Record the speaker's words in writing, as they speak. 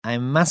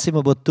I'm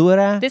Massimo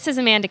Bottura. This is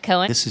Amanda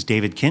Cohen. This is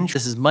David Kinch.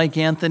 This is Mike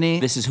Anthony.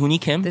 This is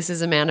Hooni Kim. This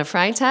is Amanda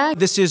Freitag.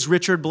 This is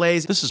Richard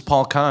Blaze. This is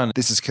Paul Kahn.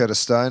 This is Curtis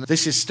Stone.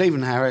 This is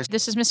Stephen Harris.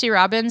 This is Missy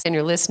Robbins. And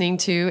you're listening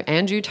to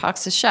Andrew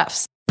Talks to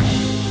Chefs.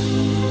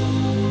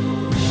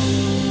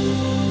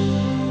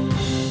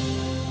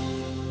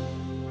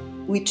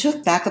 We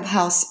took back of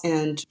house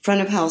and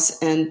front of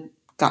house and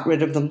got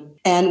rid of them.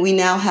 And we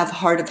now have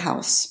heart of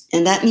house.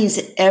 And that means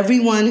that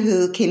everyone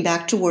who came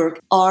back to work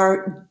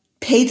are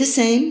paid the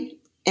same.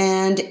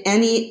 And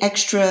any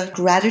extra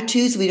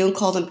gratitudes, we don't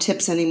call them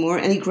tips anymore,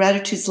 any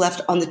gratitudes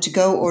left on the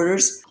to-go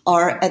orders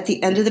are at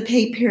the end of the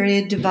pay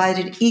period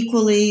divided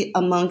equally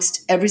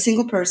amongst every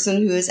single person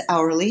who is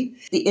hourly.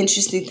 The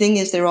interesting thing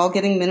is they're all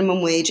getting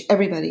minimum wage,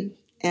 everybody.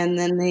 And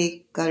then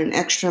they got an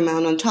extra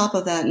amount on top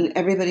of that, and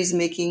everybody's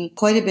making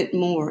quite a bit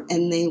more.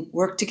 And they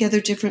work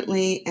together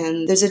differently,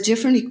 and there's a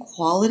different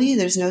equality.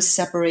 There's no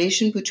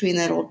separation between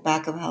that old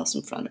back of house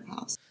and front of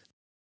house.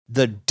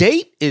 The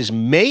date is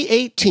May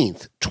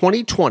 18th,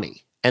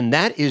 2020, and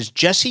that is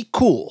Jesse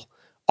Kuhl,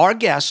 our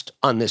guest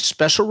on this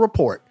special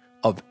report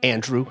of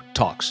Andrew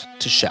Talks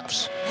to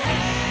Chefs.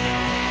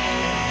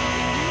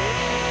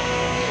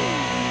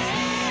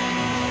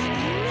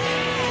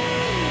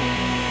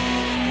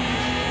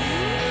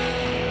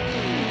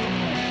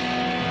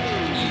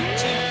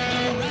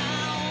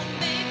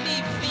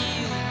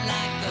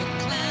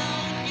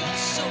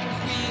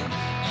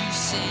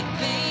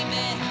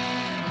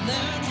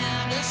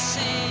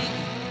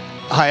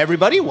 Hi,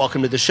 everybody.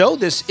 Welcome to the show.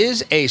 This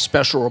is a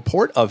special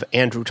report of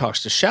Andrew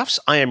Talks to Chefs.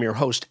 I am your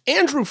host,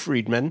 Andrew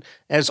Friedman.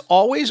 As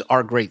always,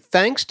 our great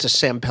thanks to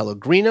Sam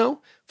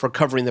Pellegrino for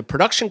covering the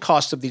production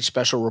cost of these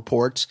special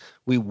reports.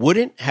 We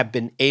wouldn't have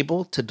been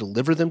able to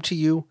deliver them to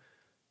you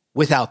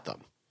without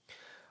them.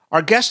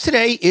 Our guest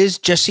today is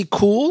Jesse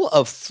Kuhl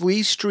of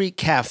Flea Street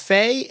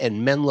Cafe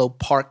in Menlo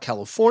Park,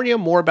 California.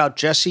 More about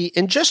Jesse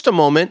in just a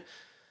moment.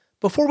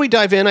 Before we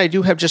dive in, I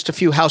do have just a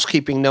few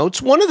housekeeping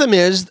notes. One of them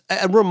is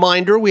a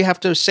reminder, we have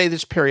to say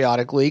this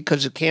periodically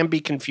because it can be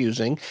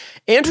confusing.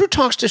 Andrew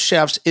Talks to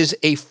Chefs is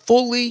a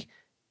fully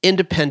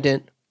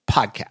independent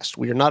podcast.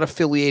 We are not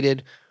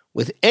affiliated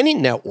with any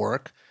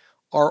network.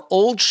 Our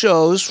old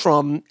shows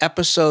from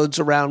episodes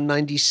around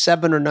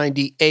 97 or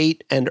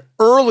 98 and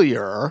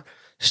earlier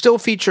still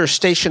feature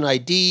station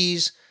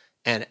IDs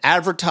and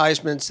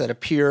advertisements that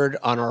appeared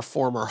on our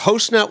former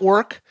host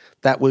network.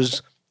 That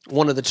was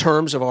one of the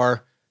terms of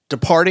our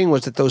departing,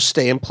 was that those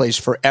stay in place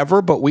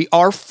forever, but we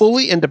are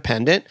fully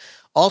independent.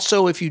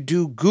 Also, if you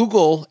do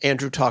Google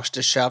Andrew Talks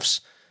to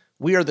Chefs,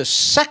 we are the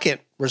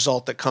second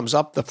result that comes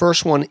up. The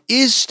first one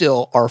is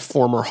still our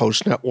former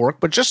host network,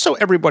 but just so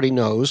everybody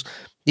knows,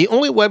 the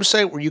only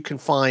website where you can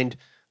find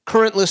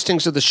current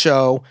listings of the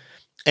show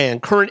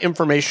and current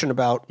information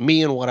about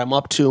me and what I'm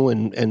up to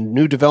and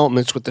new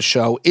developments with the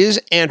show is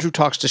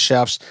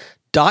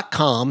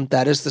AndrewTalksToChefs.com.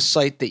 That is the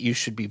site that you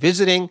should be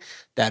visiting.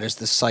 That is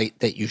the site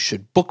that you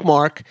should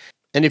bookmark.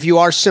 And if you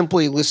are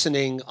simply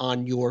listening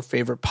on your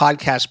favorite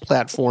podcast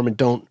platform and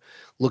don't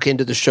look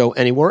into the show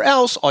anywhere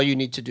else, all you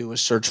need to do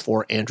is search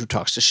for Andrew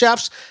Talks to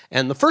Chefs.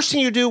 And the first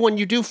thing you do when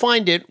you do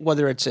find it,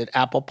 whether it's at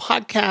Apple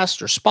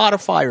Podcasts or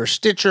Spotify or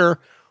Stitcher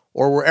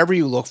or wherever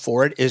you look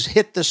for it, is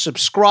hit the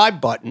subscribe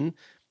button.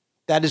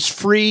 That is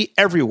free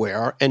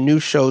everywhere, and new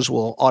shows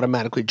will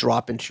automatically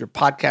drop into your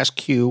podcast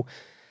queue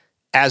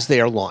as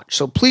they are launched.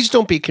 So please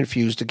don't be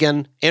confused.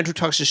 Again,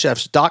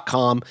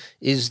 AndrewTalksToChefs.com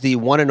is the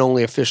one and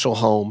only official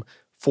home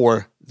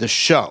for the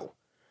show.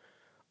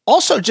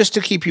 Also, just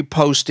to keep you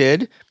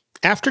posted,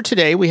 after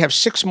today, we have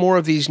 6 more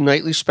of these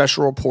nightly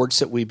special reports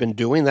that we've been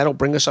doing. That'll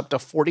bring us up to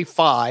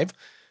 45,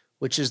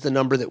 which is the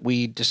number that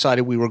we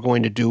decided we were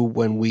going to do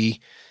when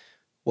we,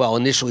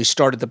 initially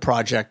started the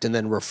project and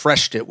then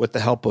refreshed it with the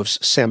help of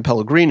Sam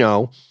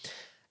Pellegrino.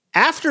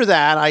 After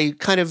that, I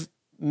kind of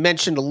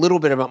mentioned a little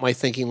bit about my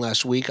thinking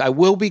last week. I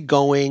will be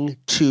going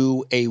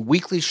to a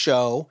weekly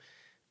show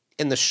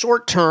in the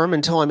short term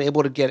until I'm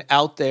able to get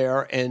out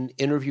there and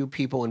interview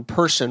people in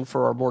person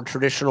for our more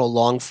traditional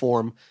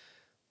long-form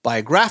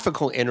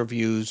biographical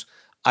interviews.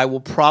 I will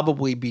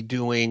probably be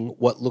doing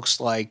what looks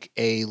like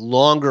a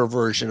longer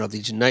version of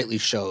these nightly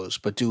shows,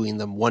 but doing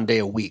them one day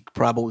a week,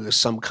 probably with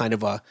some kind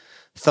of a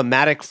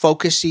thematic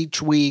focus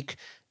each week.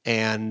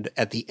 And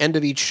at the end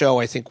of each show,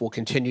 I think we'll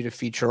continue to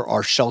feature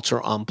our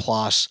Shelter en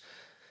Place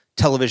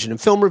television and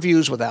film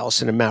reviews with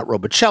Allison and Matt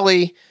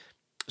Robicelli.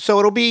 So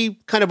it'll be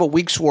kind of a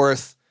week's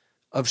worth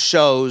of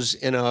shows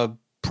in a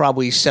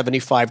probably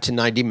 75 to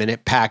 90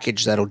 minute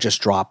package that'll just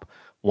drop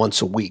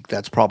once a week.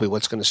 That's probably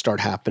what's going to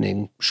start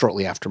happening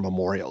shortly after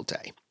Memorial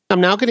Day.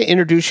 I'm now going to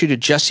introduce you to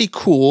Jesse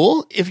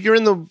Kuhl. If you're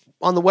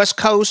on the West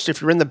Coast,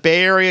 if you're in the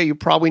Bay Area, you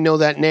probably know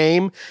that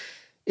name.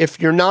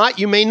 If you're not,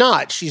 you may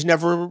not. She's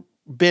never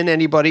been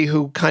anybody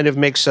who kind of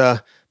makes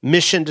a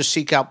mission to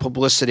seek out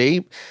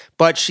publicity,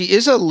 but she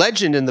is a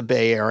legend in the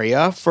Bay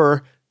Area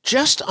for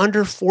just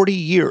under 40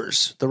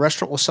 years. The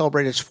restaurant will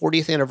celebrate its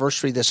 40th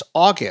anniversary this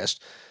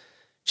August.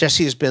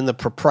 Jesse has been the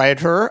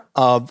proprietor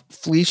of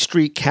Flea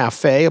Street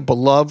Cafe, a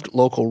beloved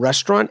local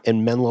restaurant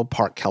in Menlo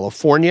Park,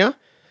 California.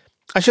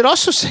 I should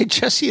also say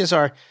Jessie is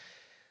our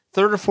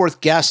third or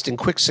fourth guest in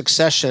quick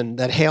succession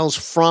that hails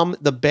from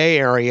the Bay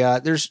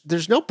Area.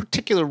 There's no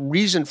particular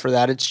reason for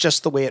that. It's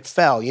just the way it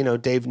fell. You know,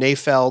 Dave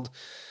Nayfeld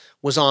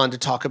was on to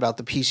talk about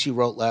the piece he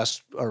wrote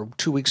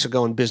 2 weeks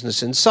ago in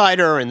Business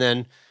Insider, and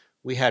then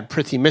we had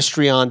Prithi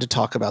Mistry on to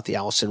talk about the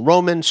Alison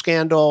Roman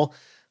scandal.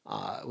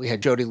 We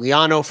had Jody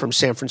Liano from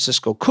San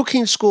Francisco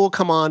Cooking School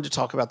come on to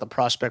talk about the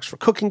prospects for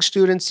cooking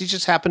students. These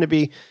just happen to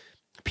be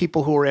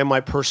people who are in my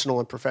personal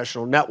and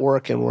professional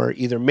network and were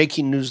either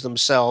making news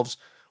themselves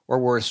or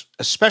were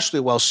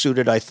especially well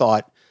suited, I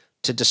thought,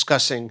 to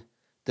discussing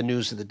the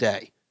news of the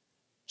day.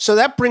 So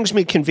that brings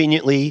me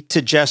conveniently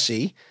to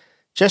Jessie.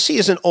 Jessie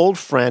is an old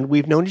friend.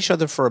 We've known each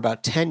other for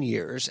about 10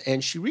 years,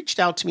 and she reached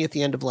out to me at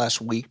the end of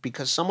last week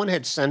because someone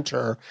had sent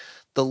her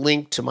the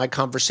link to my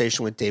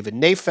conversation with David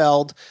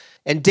Nayfeld.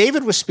 And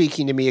David was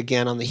speaking to me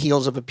again on the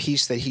heels of a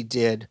piece that he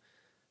did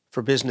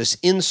for Business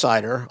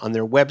Insider on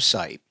their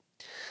website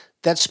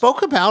that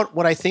spoke about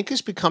what I think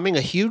is becoming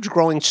a huge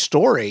growing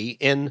story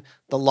in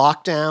the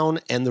lockdown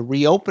and the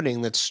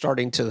reopening that's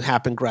starting to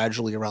happen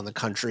gradually around the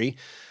country,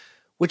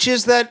 which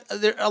is that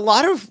a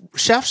lot of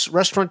chefs,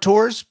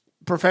 restaurateurs,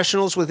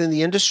 professionals within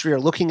the industry are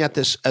looking at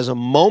this as a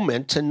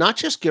moment to not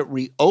just get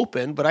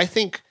reopened, but I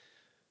think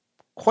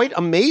quite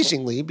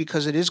amazingly,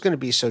 because it is going to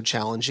be so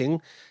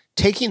challenging,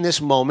 taking this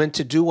moment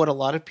to do what a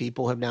lot of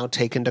people have now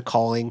taken to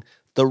calling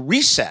the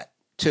reset,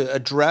 to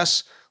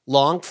address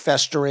long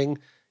festering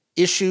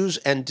issues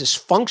and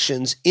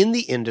dysfunctions in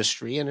the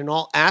industry and in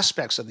all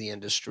aspects of the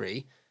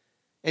industry.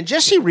 And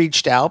Jessie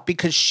reached out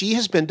because she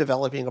has been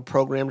developing a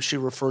program she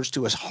refers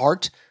to as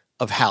Heart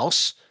of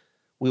House.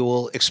 We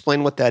will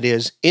explain what that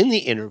is in the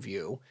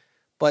interview,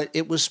 but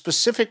it was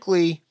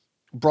specifically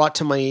brought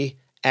to me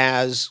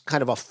as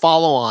kind of a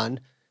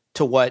follow-on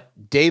to what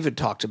David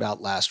talked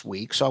about last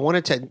week. So I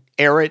wanted to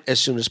air it as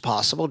soon as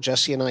possible.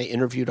 Jessie and I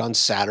interviewed on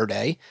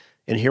Saturday,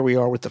 and here we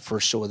are with the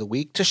first show of the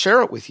week to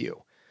share it with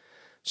you.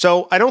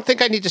 So I don't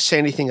think I need to say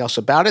anything else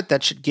about it.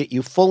 That should get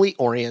you fully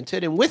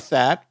oriented. And with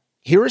that,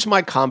 here is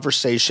my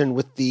conversation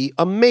with the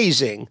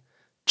amazing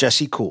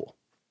Jessie Kuhl.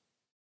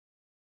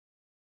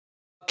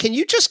 Can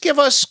you just give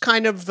us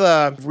kind of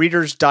the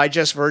Reader's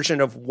Digest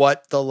version of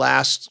what the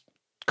last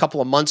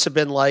couple of months have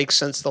been like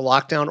since the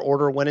lockdown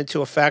order went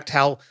into effect,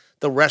 how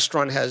the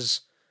restaurant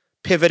has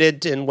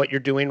pivoted in what you're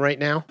doing right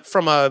now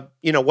from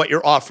what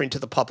you're offering to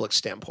the public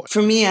standpoint?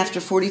 For me, after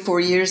 44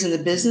 years in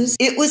the business,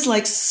 it was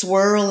like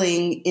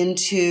swirling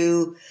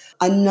into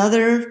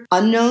another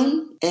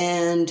unknown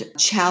and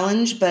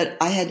challenge, but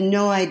I had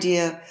no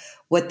idea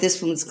what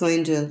this one was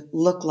going to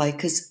look like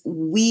because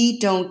we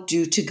don't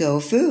do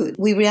to-go food.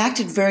 We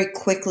reacted very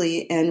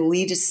quickly and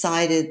we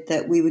decided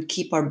that we would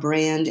keep our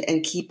brand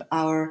and keep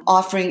our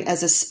offering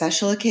as a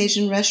special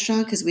occasion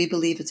restaurant because we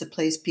believe it's a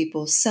place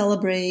people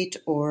celebrate,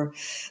 or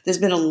there's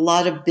been a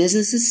lot of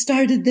businesses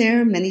started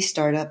there, many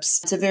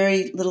startups. It's a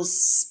very little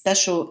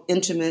special,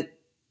 intimate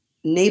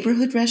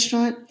neighborhood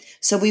restaurant.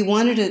 So we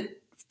wanted to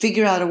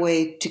figure out a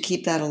way to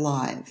keep that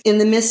alive. In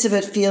the midst of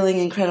it, feeling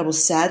incredible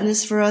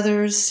sadness for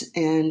others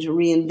and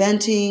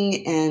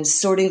reinventing and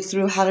sorting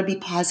through how to be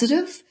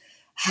positive,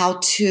 how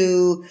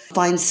to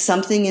find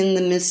something in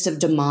the midst of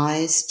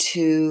demise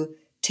to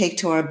take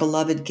to our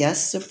beloved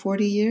guests of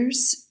 40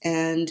 years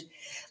and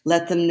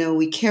let them know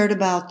we cared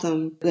about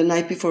them. The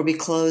night before we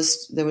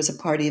closed, there was a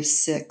party of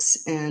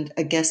 6 and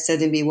a guest said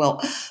to me,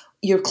 "Well,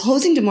 you're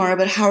closing tomorrow,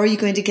 but how are you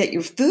going to get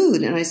your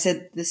food?" And I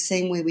said, the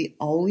same way we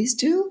always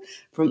do,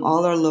 from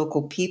all our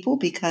local people,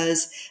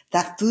 because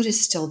that food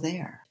is still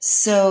there.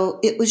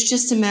 So it was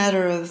just a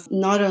matter of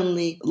not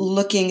only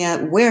looking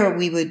at where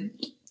we would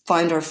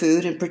find our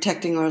food and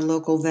protecting our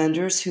local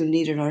vendors who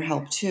needed our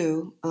help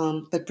too,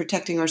 but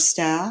protecting our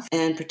staff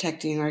and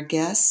protecting our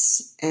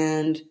guests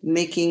and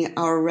making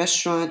our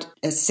restaurant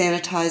as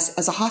sanitized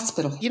as a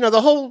hospital. You know,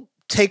 the whole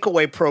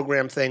takeaway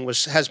program thing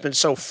has been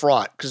so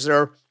fraught because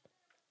there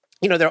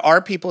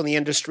are people in the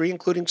industry,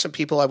 including some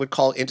people I would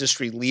call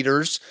industry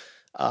leaders,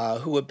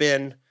 who have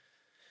been,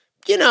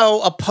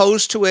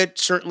 opposed to it,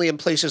 certainly in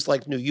places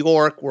like New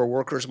York, where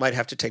workers might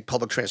have to take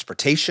public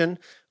transportation.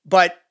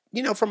 But,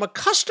 from a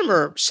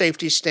customer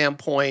safety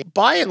standpoint,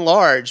 by and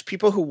large,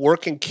 people who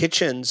work in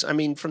kitchens, I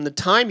mean, from the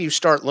time you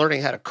start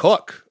learning how to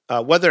cook,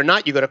 whether or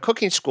not you go to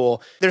cooking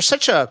school, there's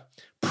such a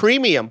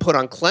premium put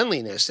on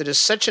cleanliness. It is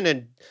such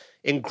an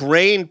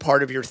ingrained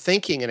part of your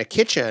thinking in a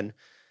kitchen.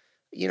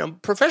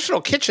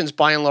 Professional kitchens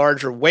by and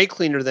large are way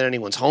cleaner than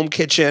anyone's home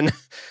kitchen.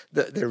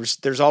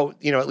 There's all,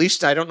 at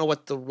least I don't know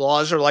what the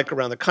laws are like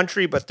around the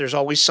country, but there's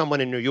always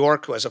someone in New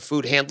York who has a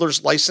food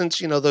handler's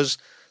license.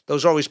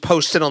 Those are always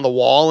posted on the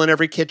wall in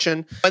every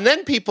kitchen. And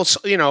then people,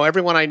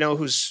 everyone I know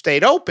who's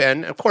stayed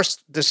open, of course,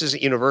 this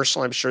isn't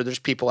universal. I'm sure there's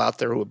people out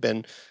there who have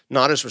been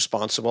not as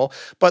responsible.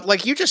 But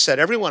like you just said,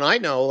 everyone I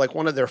know, like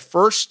one of their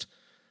first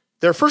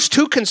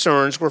 2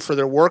 concerns were for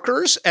their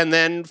workers and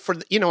then for,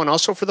 and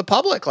also for the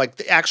public,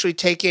 like actually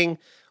taking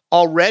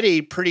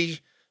already pretty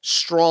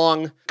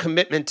strong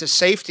commitment to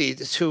safety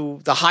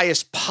to the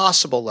highest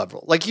possible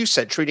level. Like you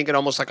said, treating it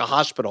almost like a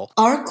hospital.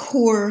 Our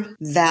core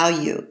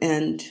value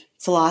and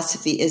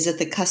philosophy is that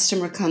the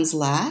customer comes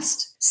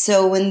last.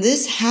 So when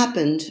this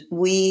happened,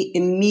 we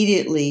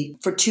immediately,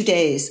 for 2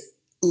 days,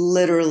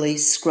 literally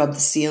scrubbed the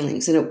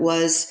ceilings. And it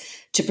was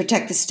to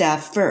protect the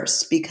staff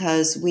first,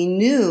 because we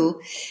knew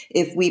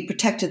if we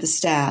protected the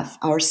staff,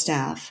 our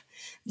staff,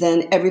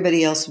 then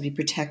everybody else would be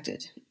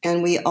protected.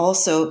 And we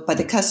also, by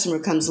the customer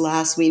comes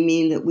last, we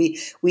mean that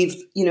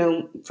we've,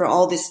 for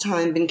all this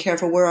time been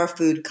careful where our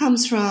food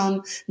comes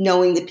from,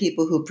 knowing the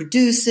people who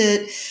produce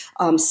it,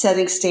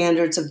 setting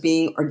standards of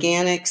being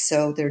organic,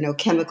 so there are no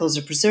chemicals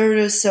or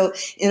preservatives. So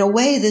in a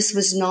way, this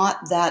was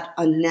not that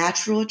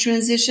unnatural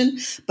transition,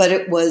 but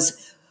it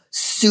was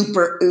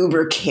super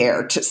uber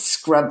care to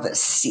scrub the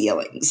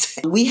ceilings.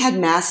 We had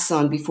masks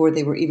on before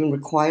they were even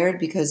required,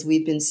 because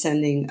we've been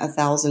sending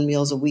 1,000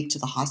 meals a week to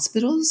the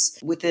hospitals.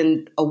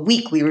 Within a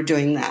week, we were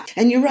doing that.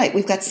 And you're right,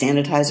 we've got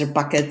sanitizer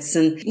buckets.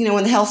 And,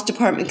 when the health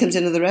department comes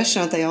into the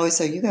restaurant, they always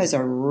say, you guys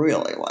are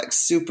really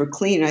super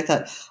clean. And I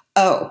thought,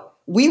 oh,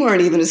 we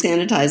weren't even as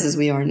sanitized as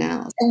we are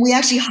now. And we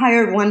actually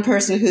hired one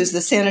person who's the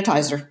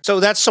sanitizer. So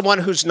that's someone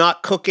who's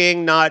not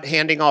cooking, not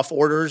handing off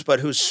orders, but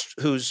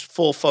whose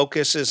full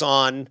focus is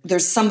on.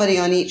 There's somebody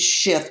on each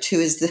shift who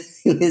is the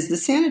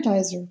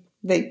sanitizer.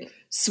 They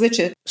switch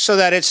it so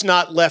that it's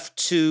not left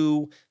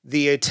to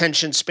the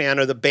attention span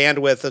or the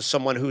bandwidth of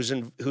someone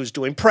who's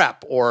doing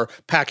prep or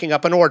packing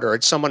up an order.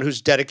 It's someone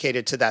who's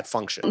dedicated to that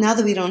function. Now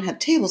that we don't have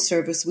table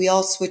service, they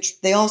all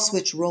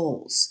switch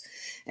roles.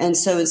 And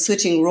so in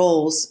switching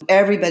roles,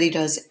 everybody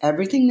does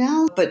everything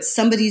now, but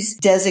somebody's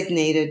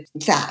designated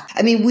that.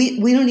 I mean,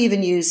 we don't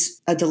even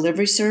use a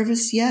delivery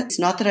service yet. It's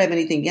not that I have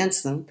anything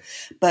against them,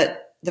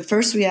 but the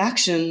first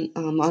reaction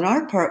on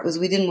our part was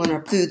we didn't want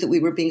our food that we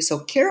were being so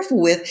careful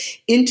with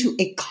into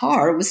a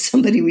car with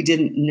somebody we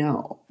didn't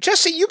know.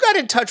 Jesse, you got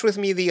in touch with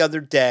me the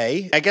other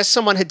day. I guess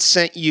someone had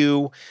sent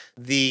you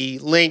the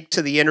link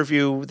to the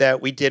interview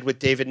that we did with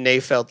David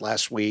Nayfeld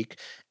last week.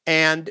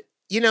 And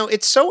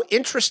it's so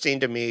interesting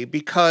to me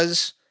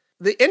because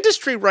the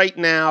industry right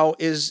now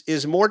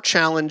is more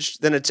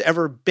challenged than it's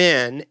ever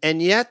been. And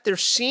yet there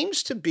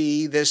seems to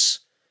be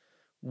this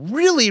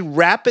really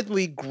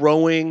rapidly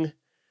growing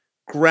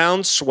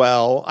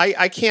groundswell.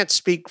 I can't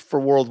speak for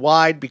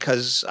worldwide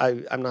because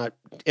I'm not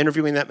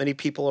interviewing that many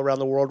people around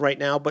the world right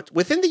now. But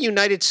within the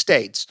United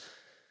States,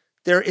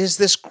 there is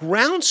this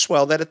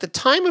groundswell that at the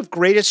time of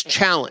greatest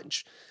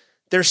challenge,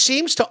 there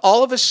seems to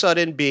all of a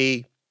sudden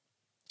be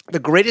the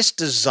greatest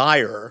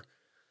desire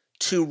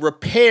to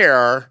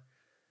repair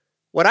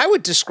what I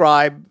would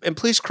describe, and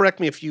please correct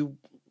me if you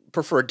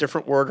prefer a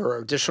different word or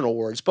additional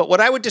words, but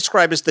what I would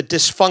describe as the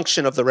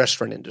dysfunction of the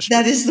restaurant industry.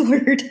 That is the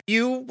word.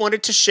 You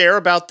wanted to share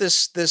about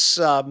this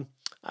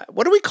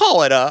what do we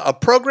call it? A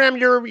program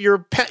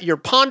you're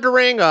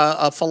pondering,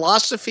 a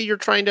philosophy you're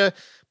trying to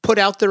put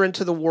out there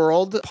into the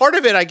world. Part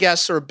of it, I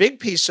guess, or a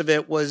big piece of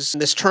it was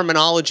this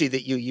terminology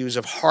that you use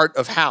of heart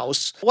of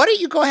house. Why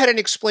don't you go ahead and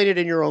explain it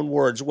in your own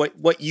words,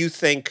 what you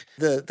think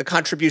the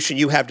contribution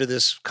you have to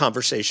this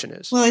conversation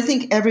is? Well, I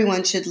think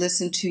everyone should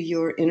listen to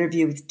your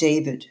interview with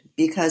David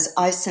because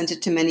I sent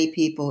it to many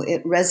people.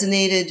 It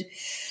resonated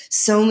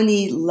so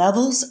many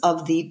levels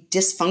of the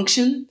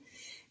dysfunction.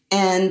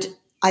 And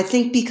I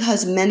think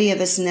because many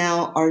of us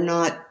now are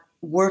not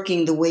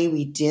working the way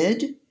we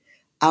did,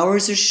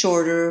 hours are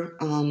shorter.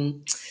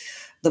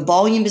 The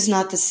volume is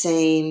not the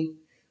same.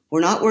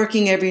 We're not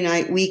working every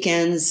night,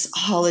 weekends,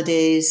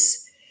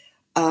 holidays.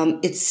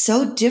 It's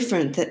so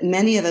different that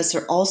many of us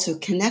are also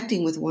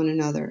connecting with one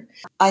another.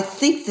 I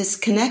think this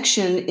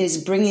connection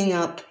is bringing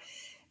up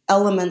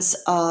elements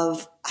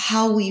of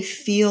how we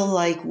feel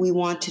like we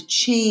want to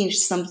change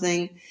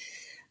something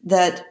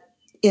that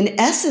in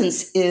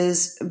essence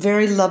is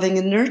very loving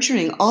and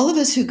nurturing. All of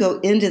us who go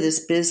into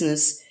this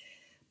business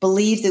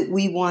believe that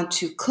we want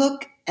to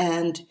cook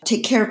and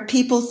take care of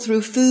people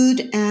through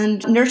food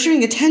and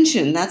nurturing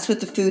attention. That's what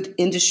the food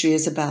industry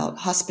is about,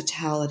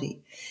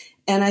 hospitality.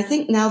 And I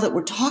think now that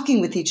we're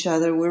talking with each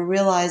other, we're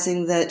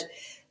realizing that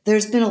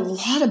there's been a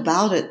lot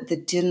about it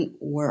that didn't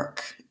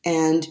work.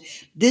 And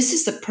this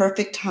is the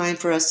perfect time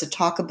for us to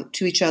talk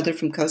to each other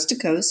from coast to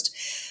coast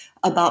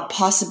about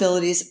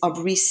possibilities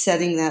of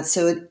resetting that.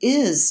 So it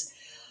is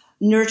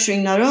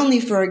nurturing not only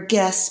for our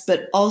guests,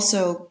 but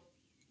also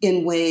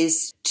in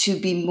ways to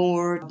be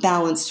more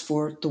balanced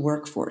for the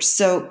workforce.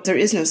 So there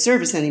is no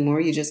service anymore.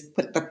 You just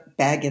put the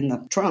bag in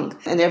the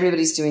trunk and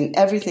everybody's doing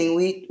everything.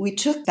 We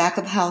took back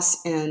of house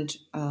and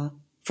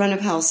front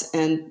of house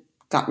and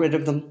got rid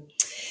of them.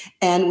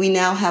 And we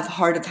now have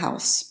heart of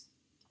house.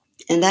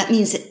 And that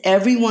means that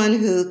everyone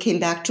who came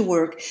back to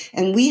work,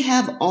 and we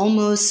have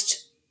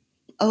almost,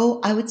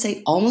 I would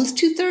say almost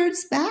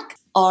 2/3 back,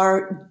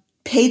 are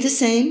paid the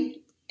same.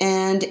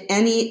 And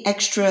any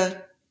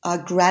extra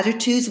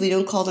gratitudes, we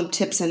don't call them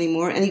tips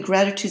anymore, any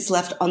gratitudes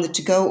left on the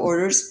to-go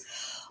orders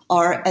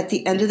are at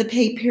the end of the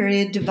pay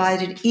period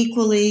divided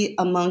equally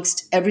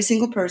amongst every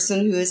single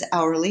person who is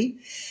hourly,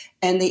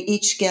 and they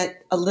each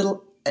get a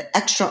little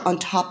extra on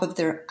top of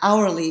their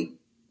hourly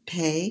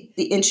pay.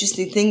 The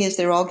interesting thing is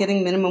they're all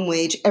getting minimum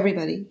wage,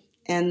 everybody,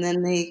 and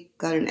then they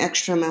got an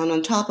extra amount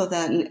on top of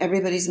that, and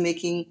everybody's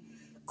making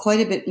quite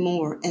a bit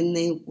more, and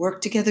they work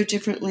together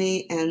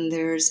differently, and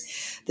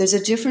there's a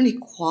different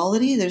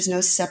equality. There's no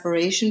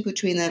separation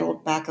between that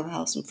old back of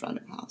house and front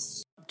of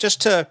house.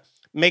 Just to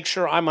make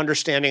sure I'm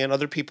understanding and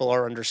other people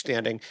are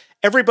understanding,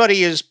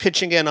 everybody is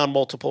pitching in on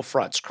multiple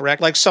fronts,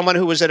 correct? Like someone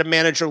who is at a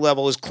manager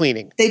level is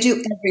cleaning. They do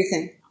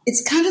everything.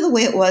 It's kind of the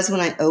way it was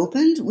when I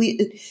opened.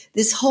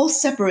 This whole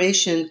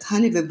separation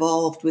kind of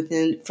evolved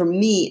within, for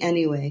me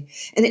anyway,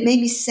 and it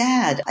made me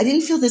sad. I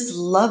didn't feel this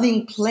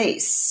loving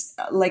place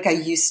like I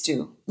used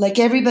to. Like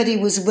everybody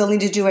was willing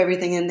to do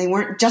everything and they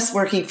weren't just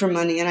working for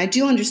money. And I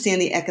do understand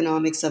the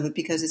economics of it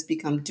because it's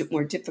become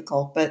more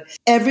difficult. But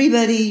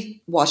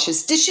everybody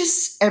washes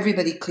dishes.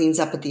 Everybody cleans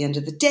up at the end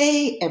of the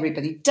day.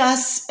 Everybody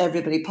dusts.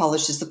 Everybody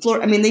polishes the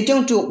floor. I mean, they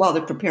don't do it while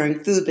they're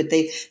preparing food, but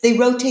they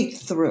rotate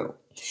through.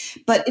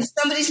 But if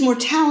somebody's more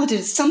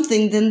talented at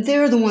something, then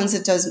they're the ones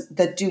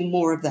that do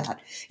more of that.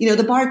 You know,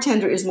 the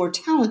bartender is more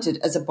talented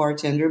as a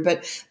bartender,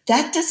 but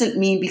that doesn't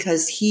mean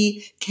because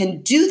he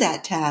can do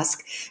that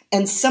task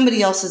and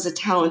somebody else is a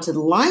talented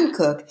line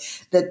cook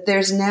that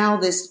there's now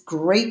this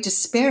great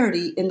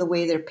disparity in the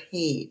way they're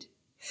paid.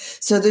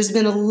 So there's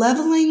been a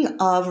leveling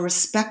of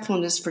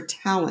respectfulness for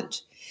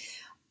talent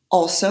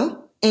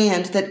also,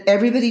 and that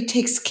everybody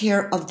takes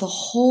care of the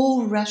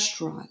whole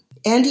restaurant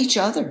and each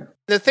other.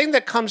 The thing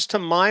that comes to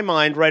my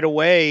mind right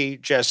away,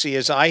 Jessie,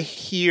 is I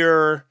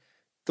hear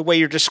the way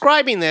you're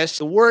describing this,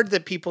 the word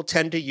that people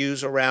tend to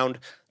use around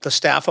the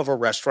staff of a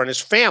restaurant is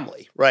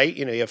family, right?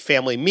 You know, you have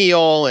family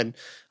meal, and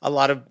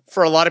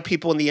for a lot of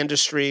people in the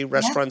industry,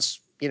 restaurants,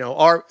 you know,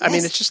 are, I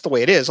mean, it's just the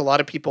way it is. A lot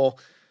of people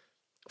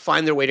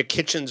find their way to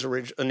kitchens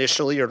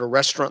initially or to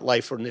restaurant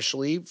life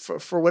initially.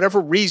 For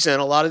whatever reason,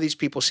 a lot of these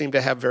people seem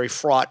to have very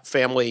fraught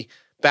family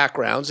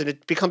backgrounds, and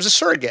it becomes a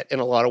surrogate in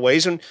a lot of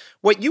ways. And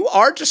what you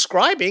are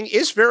describing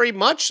is very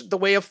much the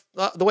way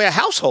a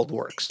household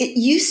works. It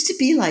used to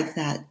be like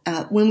that.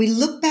 When we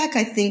look back,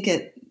 I think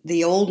at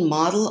the old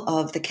model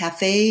of the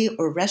cafe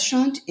or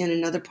restaurant in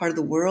another part of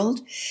the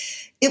world,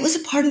 it was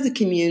a part of the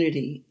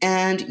community,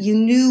 and you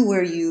knew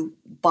where you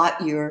bought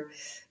your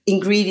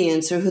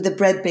ingredients or who the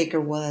bread baker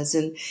was,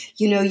 and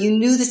you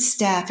knew the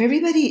staff.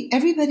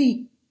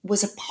 Everybody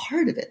was a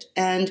part of it,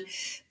 and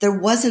there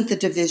wasn't the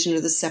division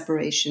or the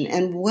separation.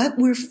 And what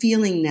we're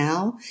feeling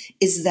now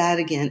is that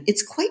again.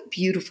 It's quite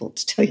beautiful,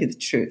 to tell you the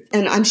truth.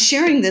 And I'm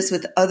sharing this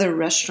with other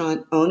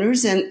restaurant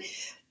owners, and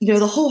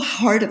the whole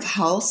heart of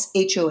house,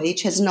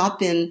 HOH, has not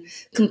been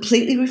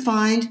completely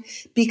refined,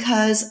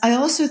 because I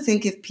also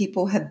think if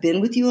people have been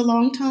with you a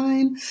long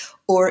time,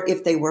 or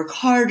if they work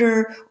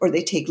harder, or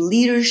they take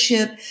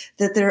leadership,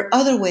 that there are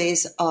other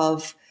ways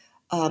of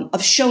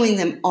showing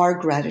them our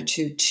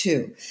gratitude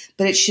too.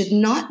 But it should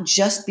not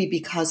just be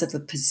because of a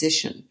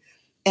position.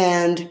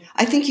 And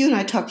I think you and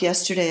I talked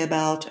yesterday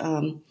about,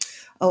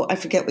 I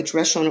forget which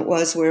restaurant it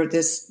was, where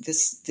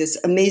this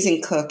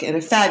amazing cook in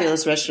a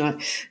fabulous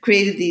restaurant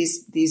created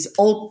these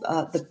old,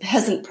 the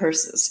peasant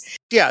purses.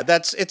 Yeah,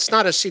 it's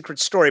not a secret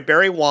story.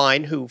 Barry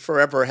Wine, who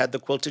forever had the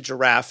Quilted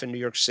Giraffe in New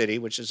York City,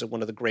 which is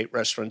one of the great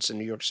restaurants in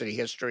New York City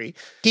history,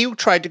 he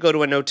tried to go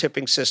to a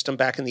no-tipping system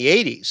back in the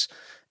 80s.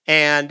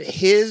 And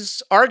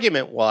his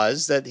argument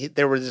was that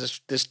there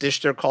was this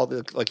dish there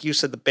called, like you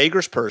said, the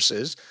Baker's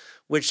Purses,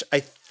 which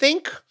I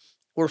think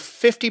were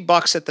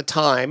 $50 at the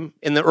time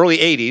in the early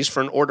 80s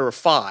for an order of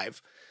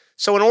 5.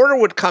 So an order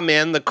would come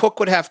in, the cook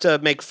would have to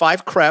make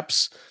 5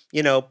 crepes,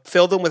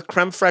 fill them with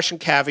creme fraiche and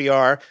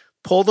caviar,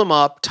 pull them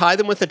up, tie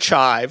them with a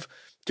chive,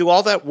 do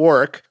all that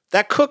work.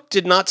 That cook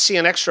did not see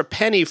an extra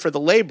penny for the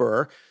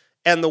laborer,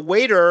 and the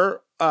waiter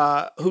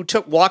who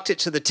walked it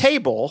to the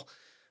table,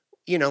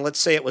 let's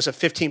say it was a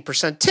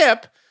 15%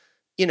 tip,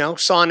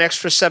 saw an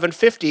extra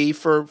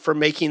 $7.50 for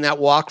making that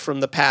walk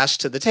from the pass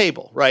to the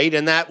table, right?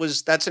 And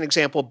that's an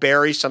example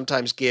Barry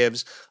sometimes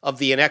gives of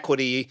the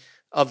inequity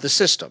of the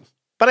system.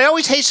 But I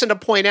always hasten to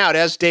point out,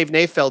 as Dave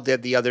Nafel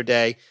did the other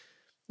day,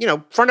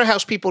 front of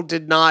house people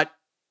did not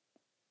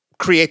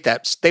create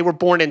that. They were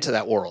born into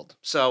that world.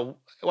 So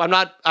I'm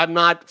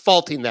not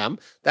faulting them.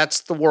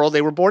 That's the world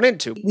they were born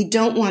into. We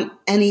don't want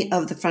any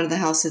of the front of the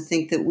house to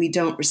think that we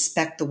don't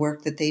respect the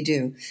work that they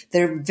do.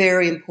 They're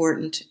very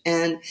important,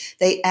 and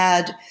they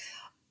add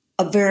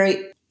a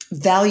very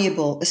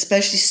valuable,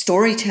 especially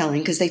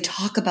storytelling, because they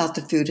talk about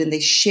the food and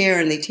they share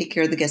and they take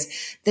care of the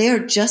guests. They are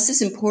just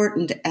as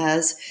important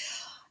as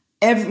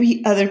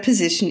every other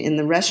position in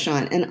the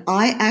restaurant. And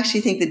I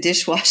actually think the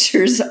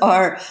dishwashers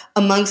are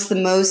amongst the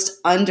most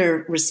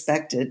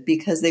under-respected,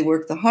 because they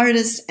work the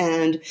hardest,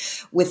 and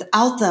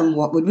without them,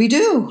 what would we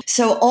do?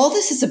 So all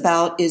this is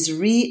about is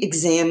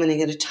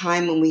re-examining at a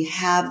time when we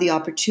have the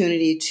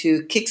opportunity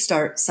to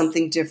kickstart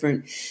something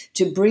different,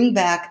 to bring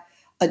back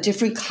a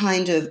different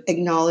kind of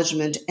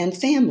acknowledgement and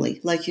family.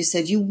 Like you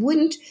said, you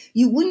wouldn't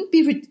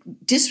be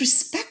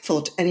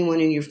disrespectful to anyone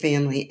in your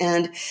family.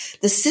 And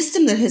the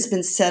system that has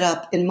been set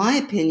up, in my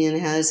opinion,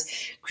 has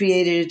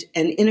created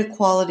an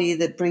inequality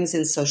that brings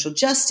in social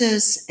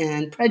justice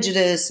and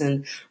prejudice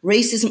and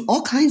racism,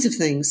 all kinds of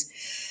things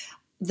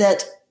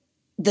that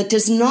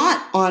does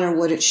not honor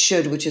what it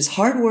should, which is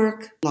hard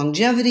work,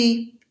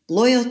 longevity,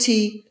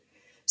 loyalty,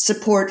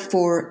 support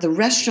for the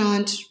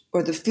restaurant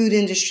or the food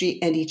industry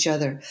and each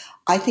other.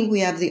 I think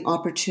we have the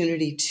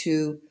opportunity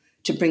to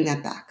bring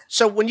that back.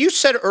 So when you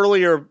said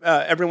earlier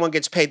everyone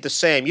gets paid the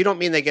same, you don't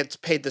mean they get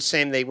paid the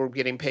same they were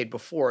getting paid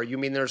before. You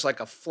mean there's like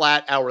a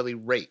flat hourly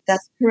rate.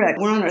 That's correct.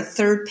 We're on our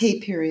third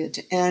pay period.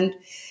 And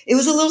it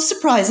was a little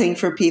surprising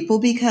for people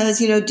because,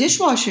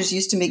 dishwashers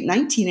used to make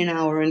 $19 an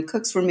hour and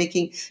cooks were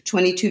making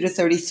 $22 to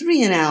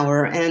 $33 an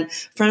hour. And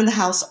front of the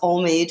house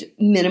all made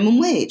minimum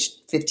wage,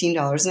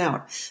 $15 an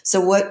hour. So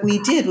what we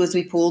did was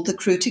we pulled the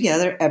crew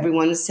together.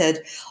 Everyone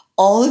said,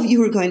 all of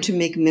you are going to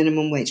make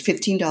minimum wage,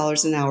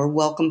 $15 an hour.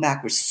 Welcome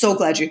back. We're so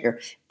glad you're here.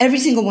 Every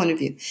single one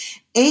of you.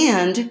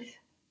 And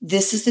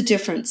this is the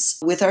difference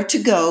with our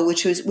to-go,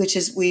 which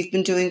is we've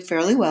been doing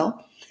fairly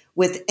well.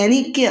 With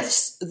any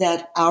gifts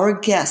that our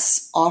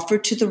guests offer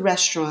to the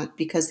restaurant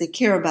because they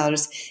care about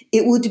us,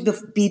 it would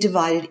be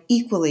divided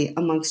equally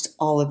amongst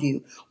all of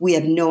you. We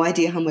have no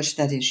idea how much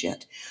that is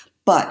yet.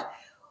 But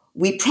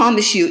we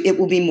promise you it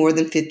will be more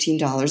than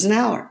 $15 an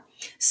hour.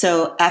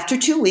 So after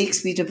 2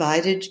 weeks, we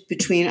divided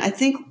between, I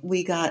think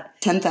we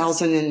got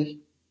 10,000 in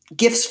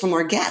gifts from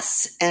our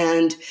guests,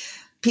 and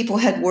people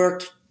had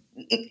worked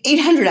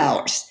 800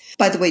 hours.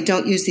 By the way,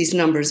 don't use these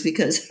numbers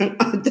because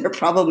they're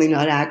probably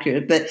not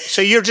accurate. But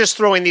so you're just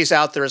throwing these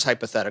out there as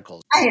hypotheticals.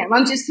 I am.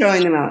 I'm just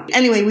throwing them out.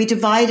 Anyway, we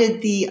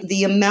divided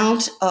the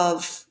amount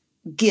of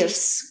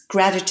gifts,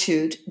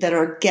 gratitude that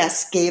our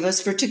guests gave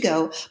us for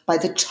to-go by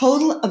the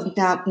total of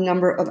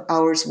number of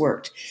hours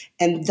worked.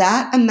 And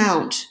that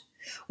amount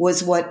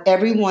was what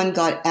everyone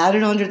got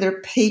added onto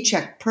their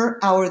paycheck per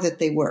hour that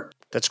they worked.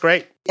 That's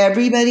great.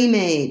 Everybody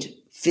made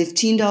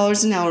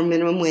 $15 an hour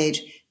minimum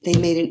wage. They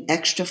made an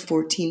extra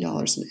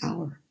 $14 an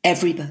hour.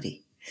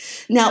 Everybody.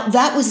 Now,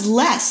 that was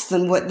less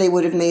than what they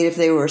would have made if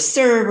they were a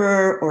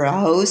server or a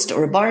host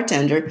or a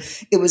bartender.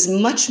 It was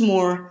much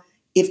more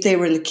if they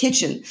were in the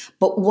kitchen.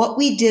 But what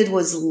we did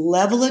was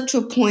level it to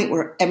a point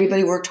where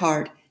everybody worked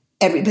hard.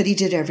 Everybody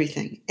did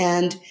everything.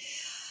 And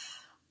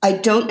I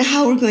don't know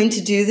how we're going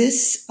to do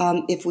this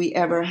if we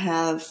ever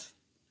have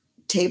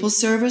table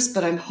service,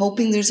 but I'm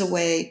hoping there's a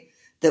way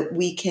that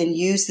we can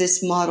use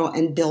this model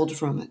and build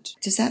from it.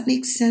 Does that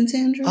make sense,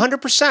 Andrew?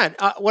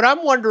 100%. What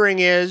I'm wondering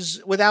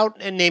is, without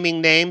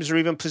naming names or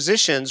even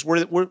positions,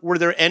 were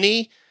there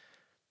any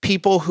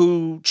people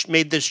who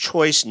made this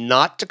choice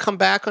not to come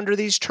back under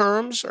these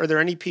terms? Are there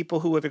any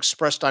people who have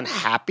expressed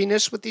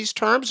unhappiness with these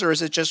terms, or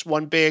is it just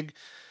one big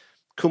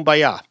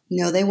kumbaya?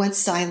 No, they went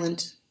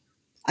silent.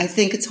 I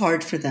think it's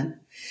hard for them.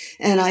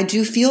 And I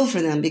do feel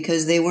for them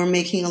because they were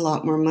making a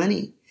lot more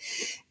money.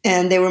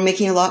 And they were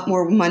making a lot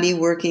more money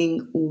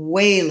working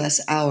way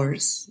less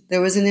hours. There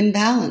was an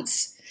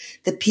imbalance.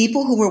 The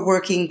people who were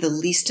working the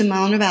least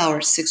amount of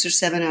hours, 6 or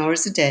 7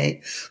 hours a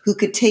day, who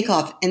could take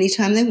off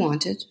anytime they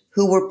wanted,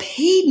 who were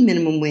paid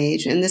minimum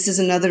wage, and this is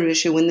another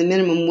issue. When the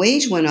minimum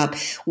wage went up,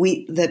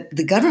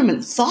 the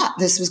government thought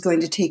this was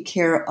going to take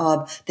care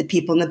of the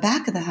people in the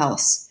back of the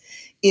house.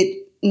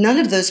 None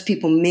of those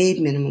people made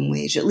minimum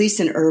wage, at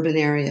least in urban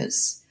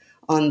areas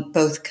on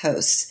both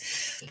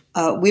coasts.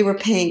 We were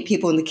paying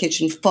people in the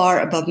kitchen far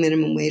above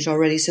minimum wage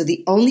already. So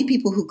the only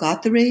people who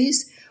got the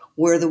raise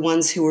were the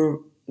ones who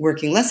were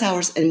working less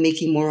hours and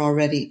making more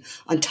already.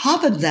 On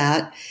top of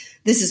that,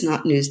 this is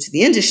not news to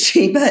the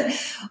industry, but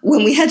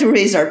when we had to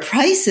raise our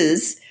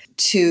prices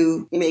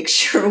to make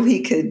sure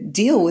we could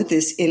deal with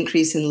this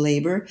increase in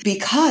labor,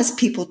 because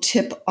people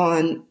tip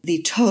on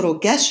the total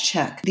guest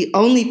check, the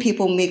only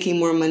people making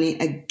more money,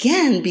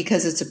 again,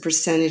 because it's a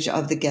percentage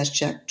of the guest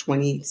check,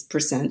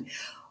 20%,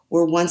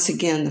 were once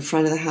again the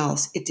front of the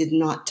house. It did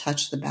not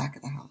touch the back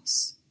of the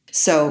house.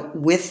 So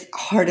with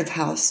heart of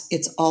house,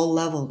 it's all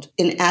leveled.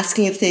 In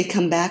asking if they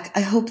come back,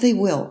 I hope they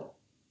will.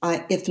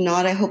 If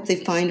not, I hope they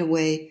find a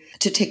way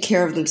to take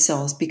care of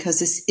themselves, because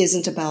this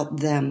isn't about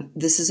them.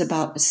 This is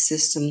about a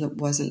system that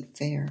wasn't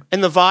fair.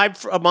 And the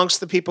vibe amongst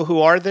the people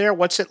who are there,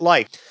 what's it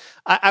like?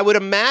 I would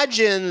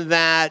imagine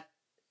that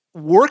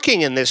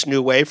working in this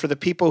new way for the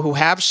people who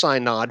have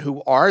signed on,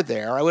 who are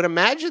there, I would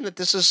imagine that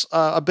this is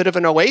a bit of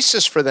an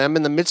oasis for them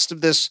in the midst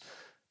of this,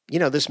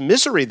 this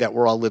misery that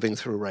we're all living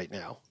through right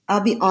now.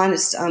 I'll be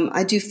honest.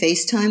 I do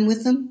FaceTime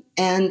with them,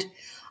 and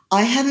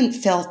I haven't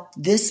felt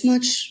this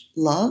much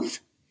love.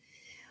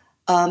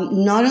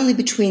 Not only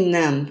between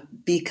them,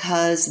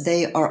 because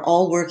they are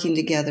all working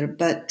together,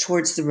 but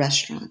towards the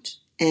restaurant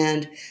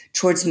and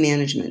towards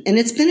management. And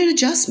it's been an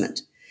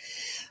adjustment.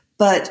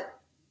 But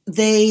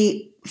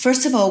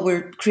first of all,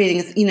 we're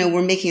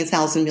we're making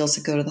 1,000 meals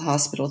that go to the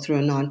hospital through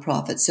a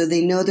nonprofit. So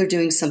they know they're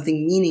doing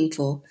something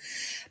meaningful.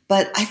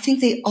 But I think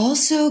they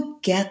also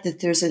get that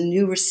there's a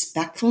new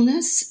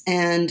respectfulness,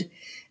 and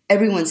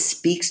everyone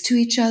speaks to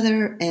each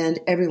other and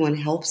everyone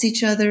helps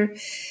each other.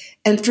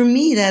 And for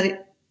me,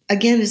 that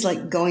again is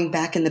like going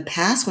back in the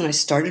past when I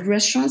started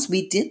restaurants.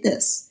 We did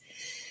this.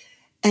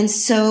 And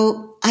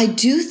so I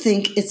do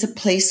think it's a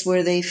place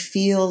where they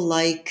feel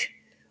like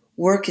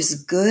work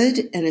is good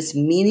and it's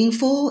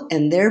meaningful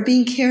and they're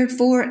being cared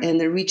for, and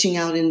they're reaching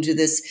out into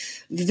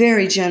this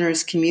very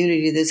generous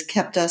community that's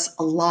kept us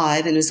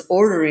alive and is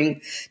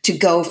ordering to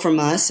go from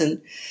us.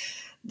 And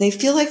they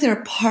feel like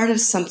they're a part of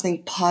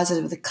something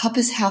positive. The cup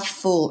is half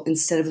full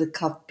instead of the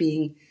cup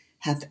being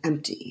half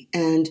empty.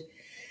 And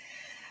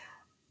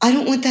I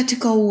don't want that to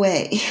go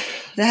away.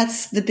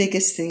 That's the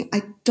biggest thing.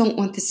 I don't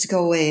want this to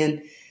go away.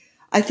 And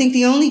I think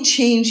the only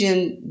change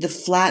in the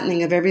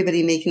flattening of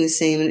everybody making the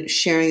same and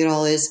sharing it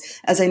all is,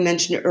 as I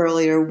mentioned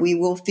earlier, we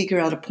will figure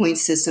out a point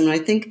system. And I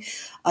think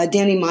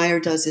Danny Meyer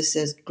does this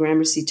as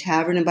Gramercy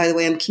Tavern. And by the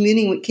way, I'm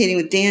communicating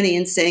with Danny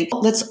and saying,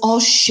 let's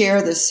all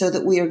share this so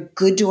that we are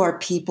good to our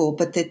people,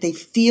 but that they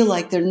feel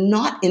like they're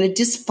not in a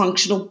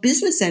dysfunctional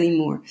business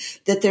anymore,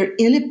 that they're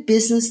in a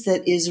business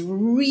that is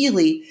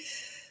really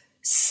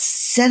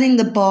setting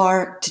the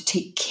bar to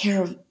take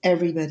care of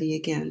everybody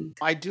again.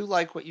 I do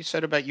like what you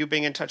said about you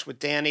being in touch with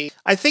Danny.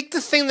 I think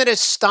the thing that has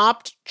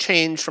stopped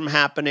change from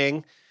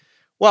happening,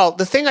 well,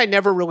 the thing I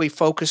never really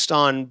focused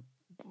on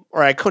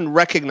or I couldn't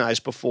recognize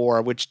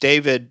before, which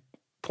David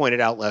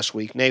pointed out last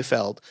week,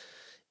 Nayfeld,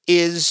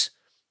 is,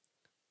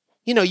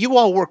 you know, you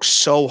all work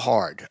so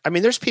hard. I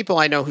mean, there's people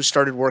I know who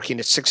started working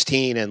at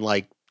 16 and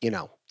like, you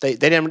know, they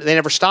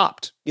never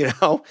stopped, you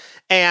know,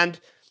 and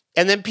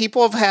then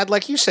people have had,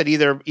 like you said,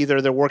 either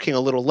they're working a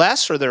little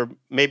less or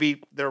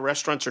maybe their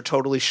restaurants are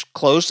totally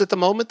closed at the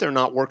moment. They're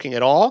not working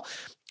at all.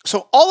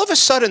 So all of a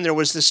sudden there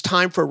was this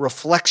time for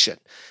reflection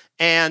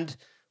and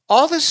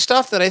all this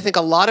stuff that I think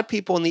a lot of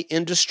people in the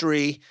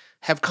industry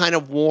have kind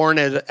of worn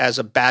as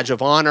a badge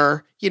of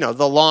honor, you know,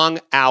 the long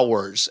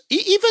hours.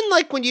 Even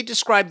like when you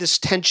describe this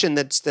tension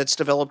that's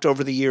developed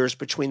over the years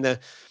between the,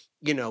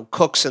 you know,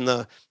 cooks and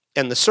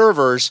the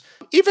servers,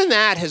 even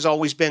that has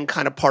always been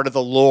kind of part of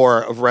the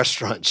lore of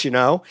restaurants, you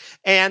know?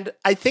 And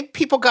I think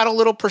people got a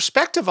little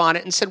perspective on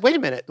it and said, wait a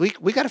minute,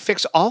 we got to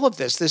fix all of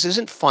this. This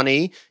isn't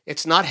funny.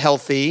 It's not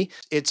healthy.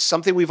 It's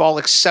something we've all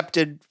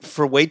accepted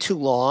for way too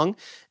long.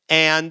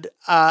 And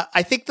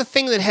I think the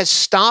thing that has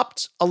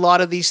stopped a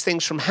lot of these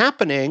things from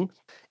happening,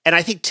 and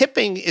I think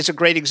tipping is a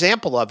great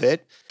example of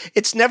it,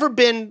 it's never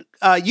been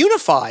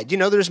unified. You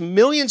know, there's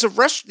millions of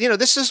restaurants. You know,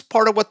 this is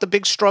part of what the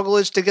big struggle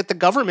is to get the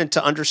government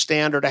to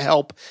understand or to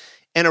help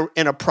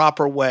in a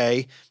proper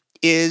way,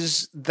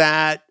 is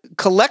that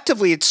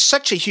collectively it's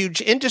such a huge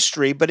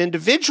industry, but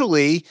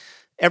individually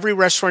every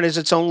restaurant is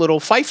its own little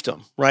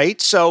fiefdom, right?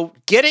 So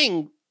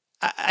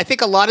I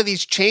think a lot of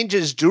these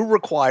changes do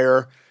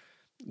require,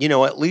 you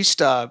know, at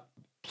least a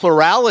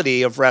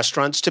plurality of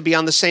restaurants to be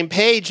on the same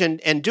page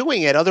and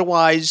doing it.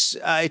 Otherwise,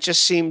 it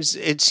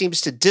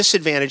seems to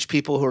disadvantage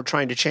people who are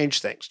trying to change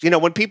things. You know,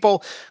 when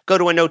people go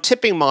to a no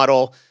tipping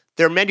model,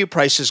 their menu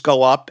prices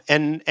go up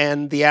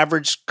and the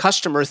average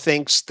customer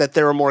thinks that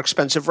they're a more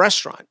expensive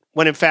restaurant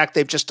when in fact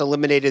they've just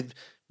eliminated,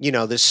 you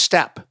know, this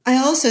step. I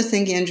also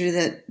think, Andrew,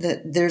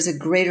 that there's a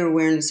greater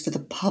awareness for the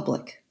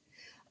public.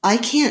 I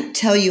can't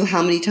tell you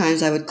how many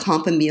times I would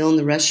comp a meal in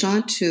the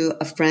restaurant to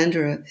a friend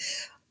or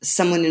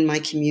someone in my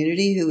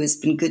community who has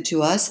been good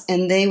to us,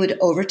 and they would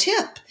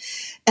overtip.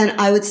 And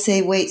I would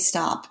say, wait,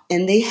 stop.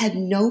 And they had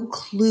no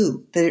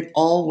clue that it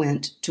all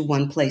went to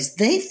one place.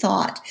 They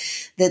thought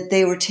that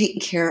they were taking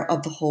care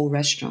of the whole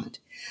restaurant.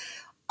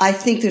 I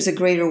think there's a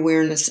greater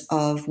awareness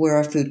of where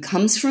our food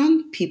comes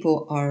from.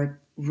 People are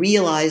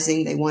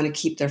realizing they want to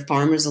keep their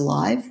farmers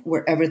alive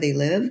wherever they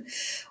live,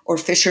 or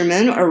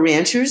fishermen or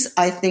ranchers.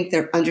 I think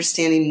they're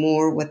understanding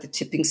more what the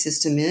tipping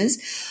system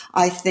is.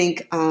 I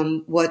think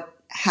what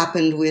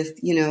happened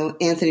with, you know,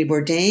 Anthony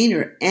Bourdain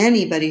or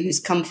anybody who's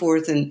come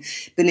forth and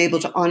been able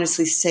to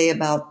honestly say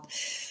about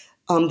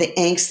the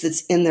angst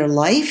that's in their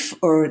life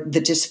or the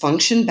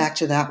dysfunction, back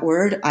to that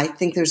word. I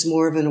think there's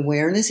more of an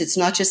awareness. It's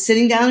not just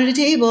sitting down at a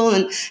table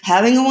and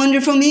having a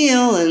wonderful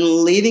meal and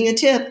leaving a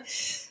tip.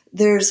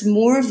 There's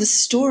more of the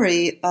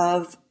story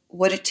of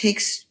what it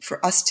takes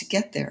for us to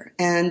get there.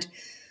 And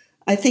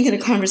I think in a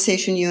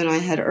conversation you and I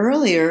had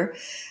earlier,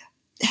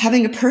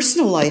 having a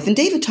personal life, and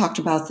David talked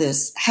about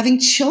this, having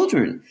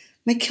children.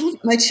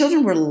 My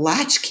children were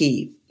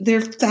latchkey.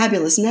 They're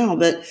fabulous now,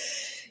 but,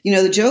 you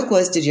know, the joke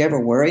was, did you ever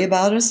worry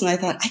about us? And I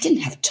thought, I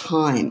didn't have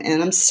time,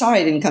 and I'm sorry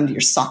I didn't come to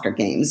your soccer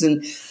games.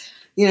 And,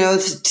 you know,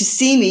 to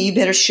see me, you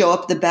better show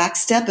up the back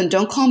step, and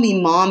don't call me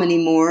mom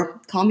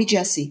anymore. Call me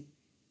Jessie.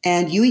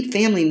 And you eat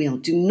family meal.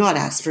 Do not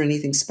ask for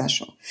anything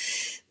special.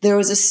 There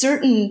was a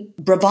certain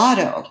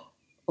bravado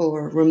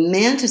or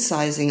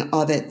romanticizing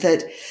of it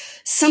that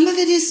some of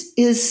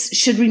it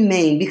should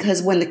remain,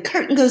 because when the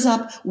curtain goes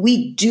up,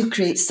 we do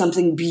create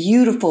something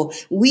beautiful.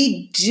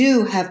 We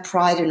do have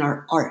pride in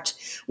our art.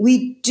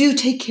 We do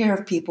take care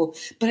of people.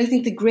 But I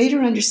think the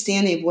greater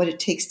understanding of what it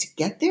takes to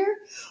get there,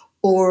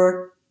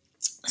 or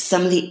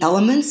some of the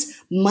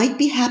elements, might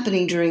be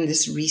happening during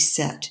this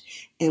reset.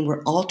 And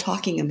we're all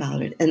talking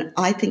about it. And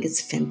I think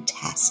it's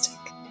fantastic.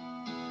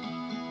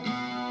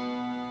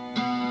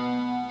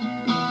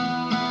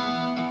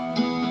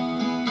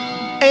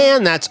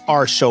 And that's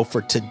our show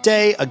for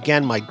today.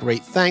 Again, my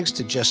great thanks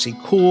to Jessie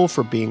Kuhl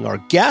for being our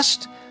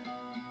guest.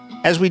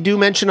 As we do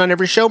mention on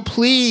every show,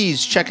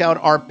 please check out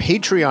our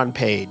Patreon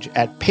page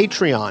at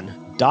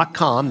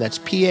patreon.com. That's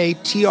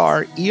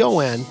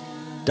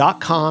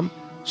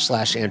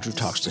patreon.com/Andrew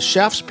Talks to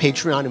Chefs.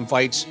 Patreon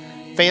invites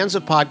fans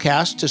of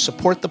podcasts to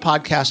support the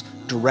podcast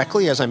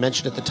directly. As I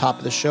mentioned at the top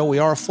of the show, we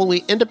are a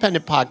fully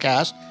independent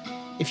podcast.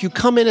 If you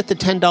come in at the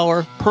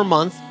 $10 per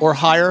month or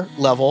higher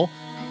level,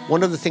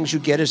 one of the things you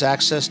get is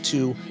access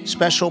to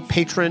special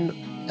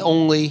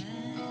patron-only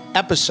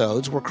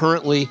episodes. We're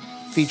currently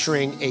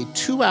featuring a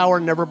 2-hour,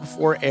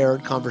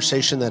 never-before-aired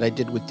conversation that I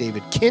did with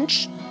David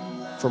Kinch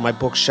for my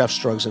book, Chefs,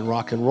 Drugs, and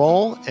Rock and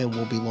Roll, and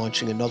we'll be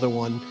launching another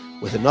one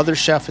with another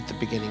chef at the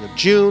beginning of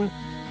June.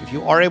 If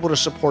you are able to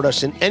support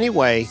us in any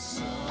way,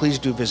 please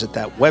do visit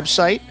that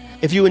website.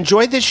 If you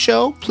enjoyed this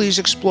show, please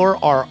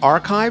explore our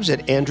archives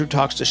at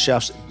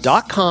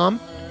andrewtalkstochefs.com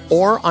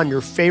or on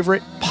your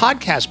favorite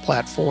podcast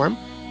platform.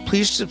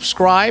 Please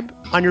subscribe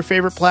on your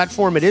favorite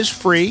platform. It is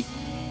free.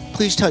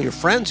 Please tell your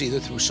friends either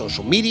through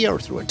social media or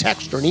through a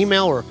text or an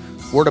email or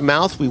word of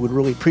mouth. We would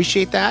really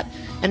appreciate that.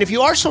 And if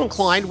you are so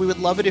inclined, we would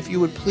love it if you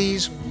would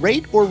please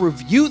rate or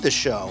review the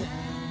show,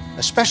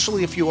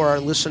 especially if you are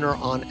a listener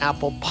on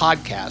Apple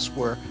Podcasts,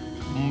 where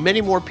many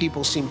more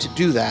people seem to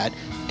do that.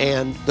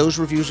 And those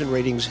reviews and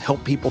ratings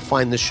help people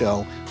find the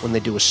show when they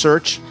do a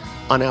search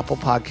on Apple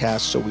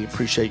Podcasts. So we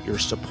appreciate your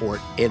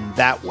support in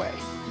that way.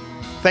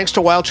 Thanks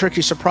to Wild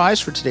Turkey Surprise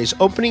for today's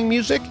opening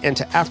music and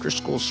to After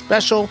School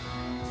Special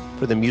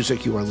for the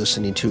music you are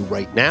listening to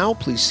right now.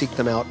 Please seek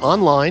them out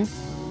online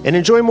and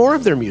enjoy more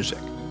of their music.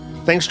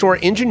 Thanks to our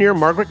engineer,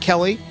 Margaret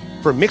Kelly,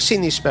 for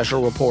mixing these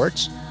special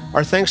reports.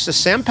 Our thanks to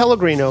Sam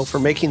Pellegrino for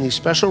making these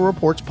special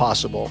reports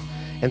possible.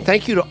 And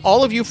thank you to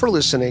all of you for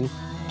listening.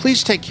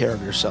 Please take care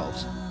of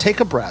yourselves. Take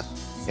a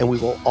breath, and we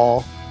will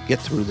all get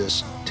through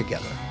this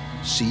together.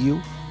 See you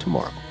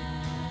tomorrow.